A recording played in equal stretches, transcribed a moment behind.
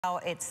How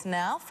it's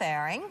now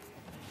faring.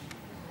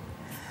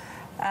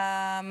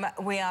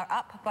 We are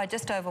up by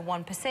just over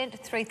 1%,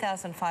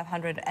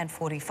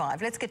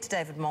 3,545. Let's get to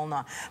David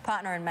Molnar,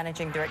 partner and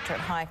managing director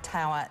at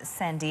HighTower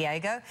San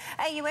Diego.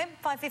 AUM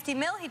 550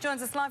 mil. He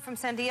joins us live from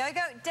San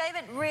Diego.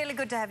 David, really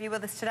good to have you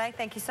with us today.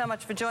 Thank you so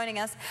much for joining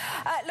us.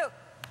 Look,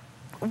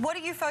 what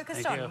are you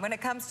focused on when it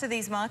comes to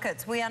these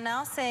markets? We are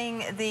now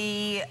seeing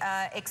the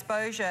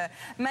exposure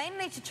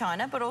mainly to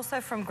China, but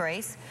also from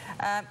Greece,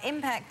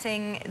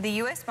 impacting the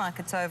US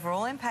markets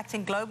overall,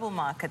 impacting global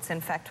markets, in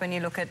fact, when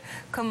you look at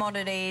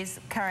commodities,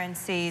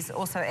 currencies,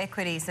 also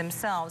equities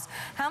themselves.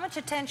 How much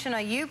attention are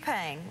you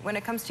paying when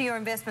it comes to your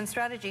investment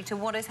strategy to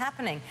what is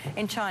happening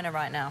in China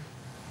right now?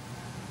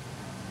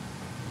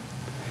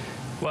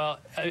 Well,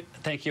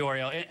 thank you,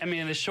 Oriel. I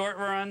mean, in the short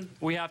run,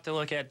 we have to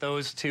look at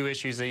those two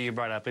issues that you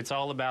brought up. It's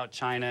all about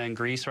China and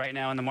Greece right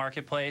now in the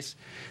marketplace.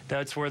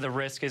 That's where the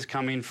risk is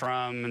coming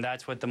from, and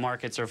that's what the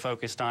markets are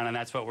focused on, and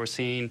that's what we're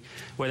seeing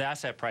with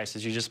asset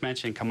prices. You just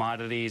mentioned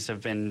commodities have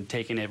been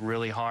taking it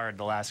really hard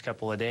the last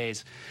couple of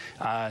days.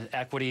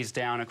 Equities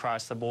down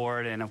across the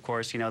board, and of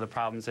course, you know, the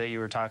problems that you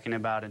were talking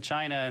about in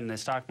China and the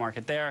stock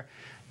market there.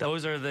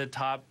 Those are the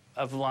top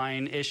of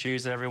line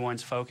issues that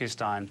everyone's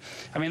focused on.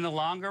 I mean, in the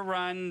longer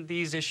run,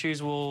 these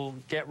issues will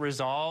get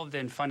resolved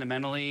and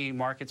fundamentally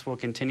markets will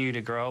continue to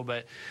grow.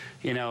 But,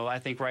 you know, I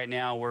think right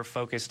now we're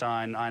focused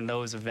on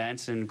those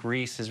events, and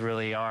Greece is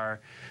really our,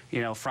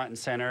 you know, front and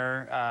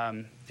center.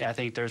 I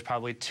think there's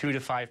probably 2 to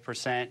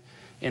 5%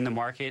 in the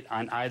market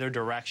on either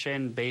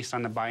direction based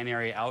on the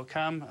binary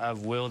outcome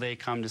of will they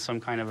come to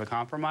some kind of a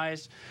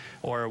compromise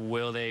or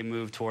will they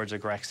move towards a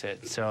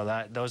Grexit.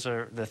 So those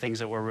are the things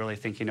that we're really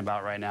thinking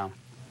about right now.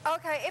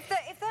 Okay, if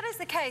that is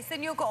the case,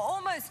 then you're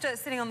almost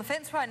sitting on the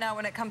fence right now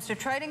when it comes to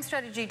trading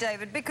strategy,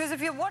 David, because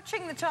if you're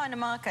watching the China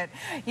market,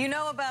 you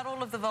know about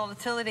all of the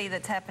volatility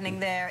that's happening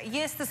there.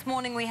 Yes, this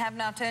morning we have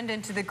now turned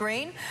into the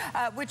green,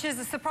 which is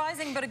a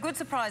surprising but a good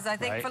surprise, I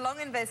think, for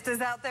long investors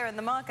out there in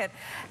the market.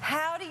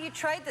 How do you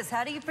trade this?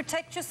 How do you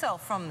protect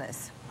yourself from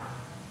this?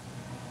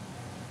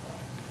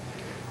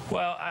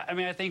 Well, I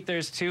mean, I think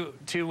there's two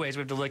ways we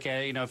have to look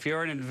at it. You know, if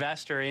you're an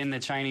investor in the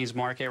Chinese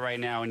market right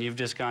now and you've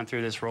just gone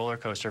through this roller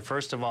coaster,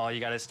 first of all, you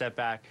got to step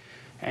back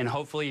and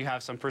hopefully you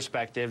have some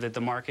perspective that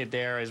the market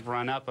there has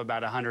run up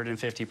about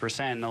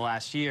 150% in the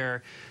last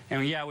year.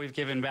 And yeah, we've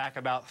given back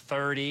about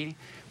 30,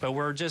 but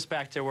we're just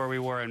back to where we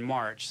were in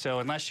March. So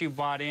unless you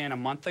bought in a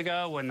month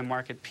ago when the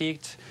market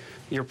peaked,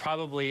 you're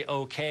probably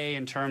okay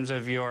in terms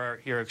of your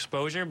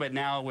exposure. But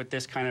now with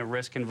this kind of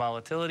risk and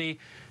volatility,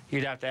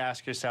 you'd have to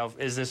ask yourself,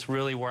 is this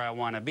really where I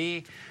want to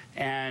be?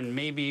 And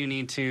maybe you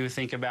need to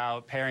think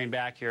about paring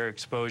back your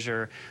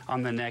exposure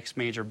on the next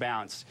major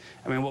bounce.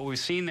 I mean, what we've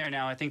seen there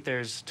now, I think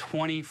there's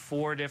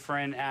 24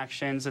 different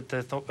actions that the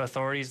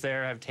authorities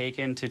there have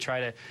taken to try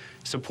to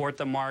support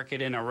the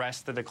market and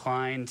arrest the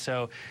decline.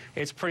 So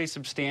it's pretty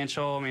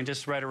substantial. I mean,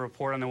 just read a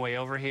report on the way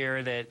over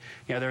here that,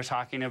 you know, they're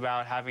talking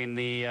about having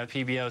the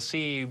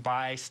PBOC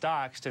buy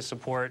stocks to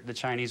support the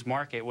Chinese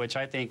market, which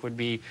I think would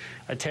be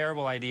a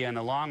terrible idea in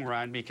the long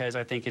run because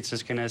I think it's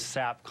just going to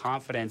sap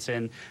confidence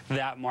in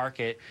that market.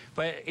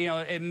 But, you know,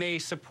 it may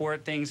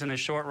support things in the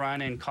short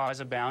run and cause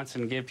a bounce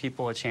and give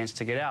people a chance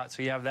to get out.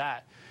 So you have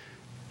that.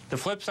 The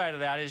flip side of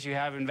that is you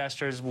have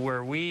investors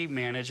where we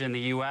manage in the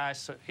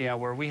U.S., you know,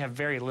 where we have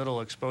very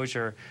little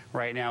exposure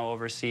right now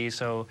overseas.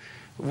 So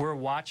we're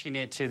watching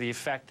it to the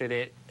effect that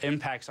it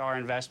impacts our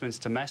investments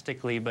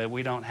domestically, but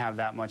we don't have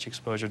that much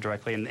exposure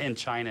directly in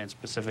China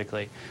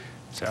specifically.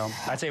 So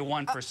I'd say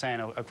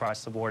 1%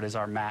 across the board is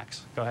our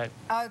max. Go ahead.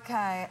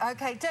 Okay.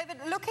 Okay. David,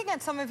 looking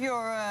at some of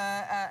your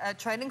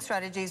trading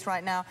strategies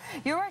right now,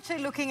 you're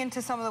actually looking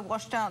into some of the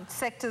washed out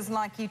sectors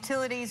like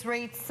utilities,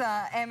 REITs,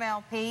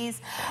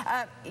 MLPs.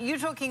 You're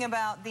talking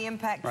about the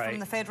impact from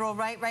the federal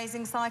rate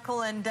raising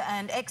cycle and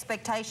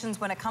expectations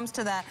when it comes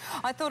to that.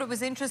 I thought it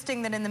was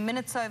interesting that in the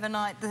minutes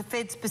overnight, the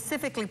Fed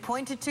specifically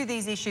pointed to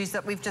these issues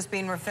that we've just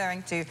been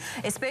referring to,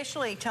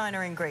 especially China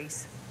and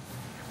Greece.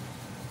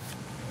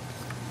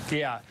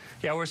 Yeah,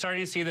 we're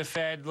starting to see the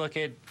Fed look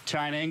at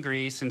China and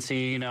Greece and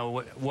see, you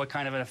know, what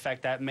kind of an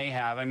effect that may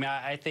have. I mean,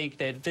 I think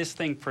that if this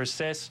thing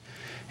persists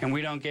and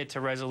we don't get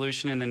to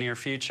resolution in the near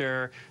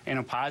future in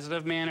a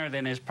positive manner,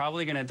 then it's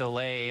probably going to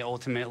delay,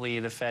 ultimately,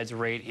 the Fed's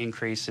rate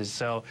increases.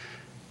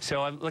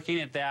 So I'm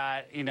looking at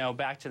that, you know,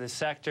 back to the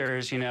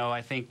sectors, you know,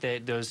 I think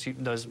that those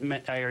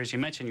areas you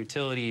mentioned,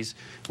 utilities,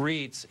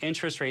 REITs,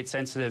 interest rate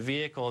sensitive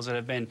vehicles that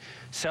have been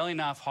selling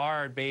off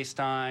hard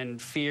based on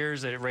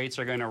fears that rates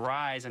are going to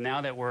rise, and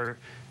now that we're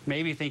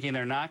maybe thinking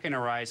they're not going to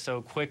rise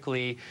so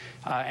quickly,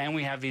 and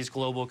we have these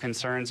global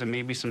concerns and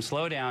maybe some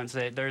slowdowns,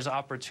 that there's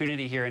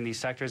opportunity here in these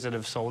sectors that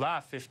have sold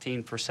off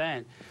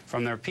 15%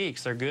 from their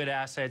peaks. They're good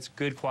assets,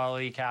 good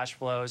quality cash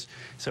flows.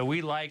 So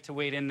we like to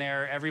wait in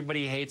there.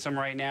 Everybody hates them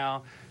right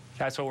now.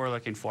 That's what we're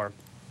looking for.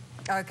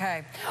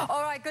 Okay.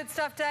 All right, good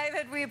stuff,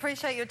 David. We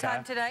appreciate your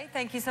time today.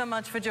 Thank you so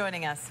much for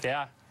joining us.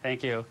 Yeah,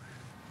 thank you.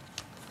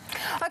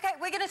 Okay,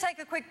 we're going to take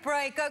a quick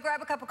break. Go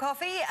grab a cup of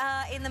coffee.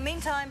 In the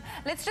meantime,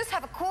 let's just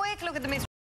have a quick look at the